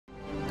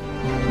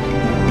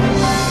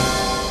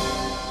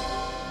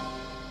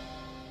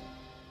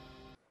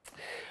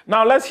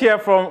Now let's hear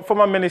from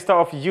former Minister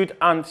of Youth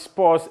and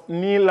Sports,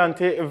 Nii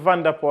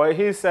Lante.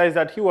 He says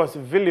that he was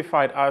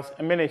vilified as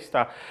a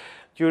minister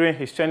during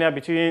his tenure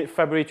between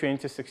February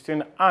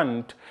 2016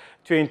 and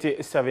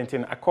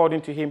 2017.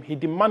 According to him, he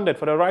demanded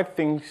for the right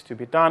things to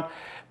be done,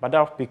 but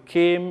that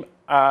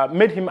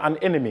made him an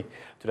enemy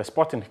to the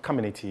sporting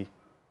community.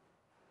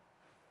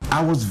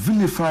 I was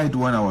vilified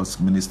when I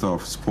was Minister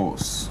of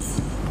Sports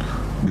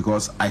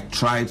because I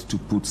tried to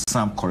put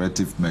some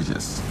corrective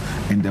measures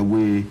in the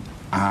way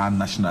our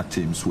national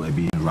teams were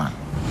being run.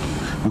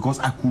 Because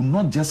I could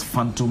not just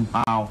fathom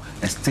how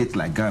a state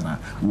like Ghana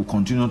will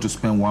continue to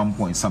spend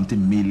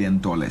 $1.something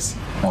million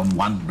on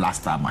one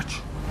blaster match.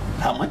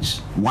 How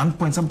much?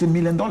 $1.something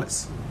million.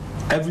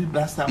 Every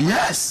blaster match?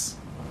 Yes.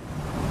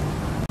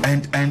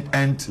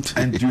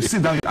 And you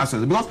sit down and ask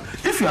yourself,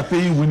 because if you are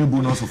paying winning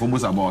bonus of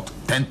almost about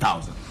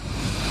 10,000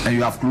 and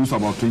you have close to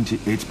about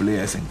 28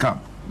 players in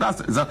camp, that's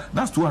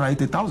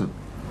 280,000.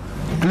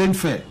 Plain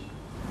fair.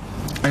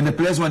 And the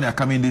players, when they are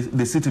coming,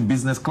 they sit in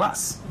business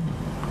class.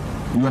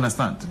 You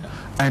understand? Yeah.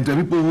 And the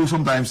people who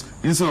sometimes,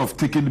 instead of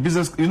taking the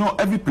business, you know,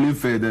 every plane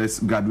fare there's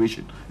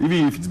graduation,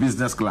 even if it's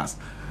business class.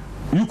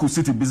 You could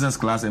sit in business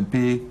class and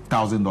pay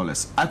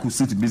 $1,000. I could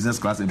sit in business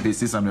class and pay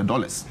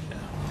 $600. Yeah.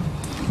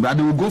 But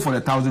they will go for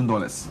the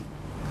 $1,000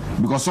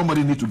 because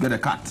somebody needs to get a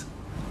cut.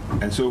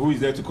 And so who is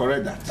there to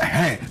correct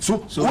that?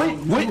 So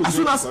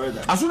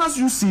as soon as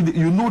you see,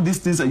 you know these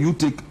things and you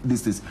take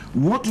these things,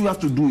 what you have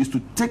to do is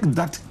to take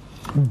that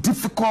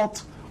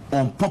difficult,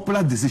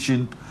 unpopular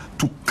decision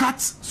to cut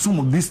some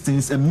of these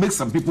things and make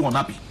some people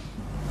unhappy.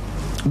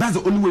 That's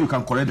the only way you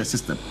can correct the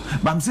system.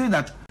 But I'm saying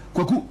that,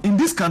 Kwaku, in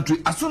this country,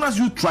 as soon as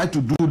you try to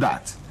do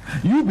that,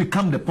 you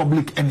become the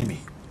public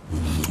enemy.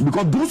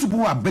 Because those people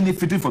who are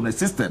benefiting from the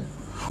system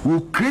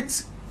will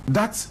create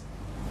that,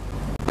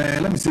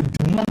 let me say,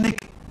 demonic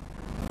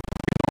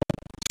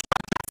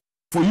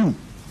for you.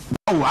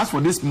 Oh, as for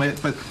this,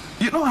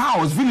 you know how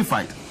I was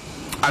vilified.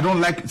 I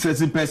don't like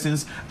certain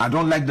persons. I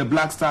don't like the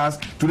Black Stars.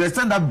 To the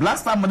extent that Black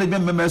Star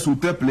management members will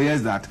tell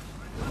players that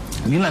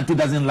Nii Lante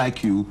doesn't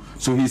like you,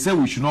 so he said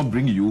we should not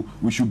bring you.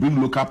 We should bring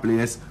local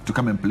players to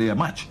come and play a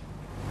match.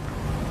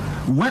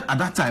 When at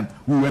that time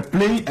we were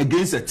playing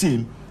against a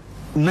team,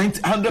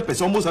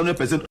 100%, almost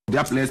 100% of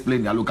their players play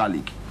in their local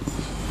league,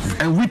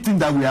 and we think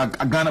that we are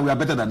Ghana, we are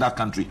better than that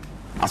country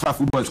as far as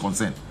football is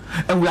concerned,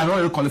 and we are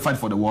already qualified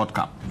for the World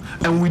Cup,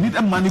 and we need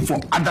money for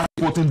other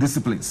sporting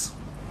disciplines.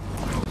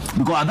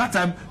 Because at that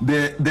time,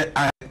 the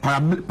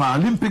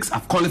Paralympics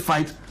have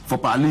qualified for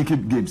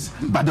Paralympic Games,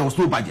 but there was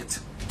no budget.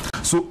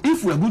 So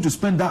if we are going to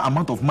spend that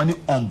amount of money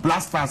on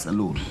Black Stars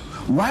alone,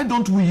 why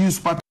don't we use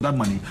part of that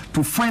money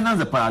to finance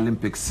the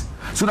Paralympics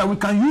so that we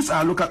can use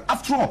our local...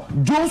 After all,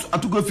 Jones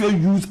Atukofio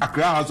used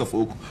Accra House of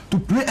Oak to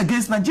play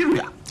against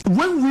Nigeria.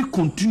 When we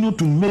continue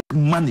to make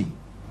money,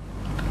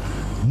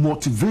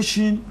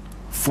 motivation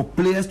for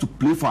players to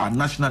play for our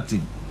national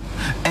team,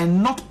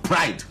 and not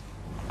pride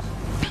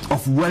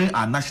of wearing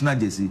our national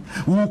jersey,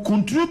 we will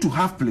continue to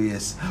have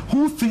players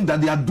who think that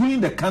they are doing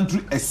the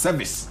country a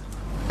service,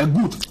 a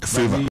good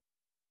favor.